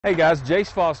Hey guys,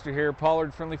 Jace Foster here,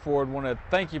 Pollard Ford. Want to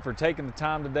thank you for taking the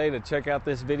time today to check out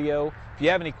this video. If you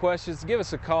have any questions, give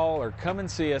us a call or come and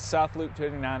see us South Loop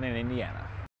 29 in Indiana.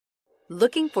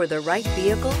 Looking for the right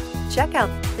vehicle? Check out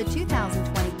the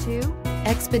 2022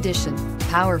 Expedition.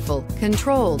 Powerful,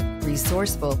 controlled,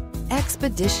 resourceful.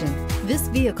 Expedition. This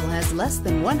vehicle has less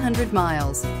than 100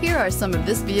 miles. Here are some of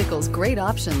this vehicle's great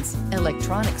options: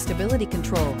 electronic stability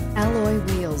control, alloy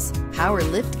wheels, power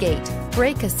lift gate,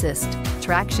 brake assist,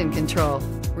 traction control,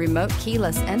 remote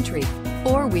keyless entry,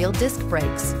 four-wheel disc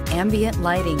brakes, ambient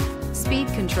lighting, speed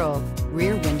control,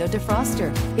 rear window defroster.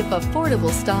 If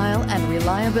affordable style and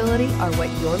reliability are what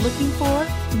you're looking for,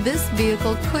 this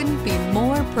vehicle couldn't be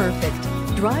more perfect.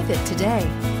 Drive it today.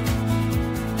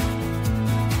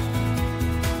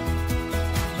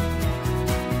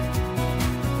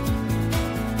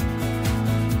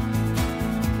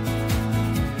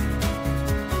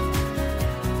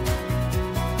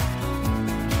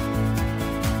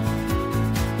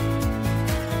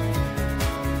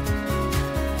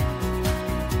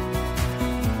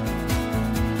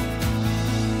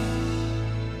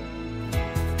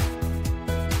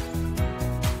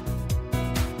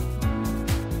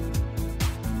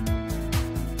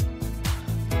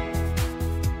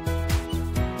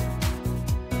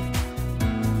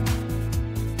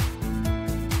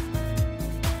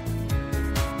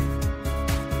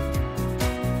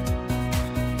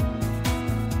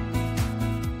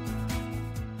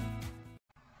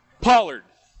 Pollard,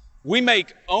 we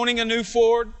make owning a new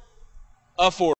Ford affordable.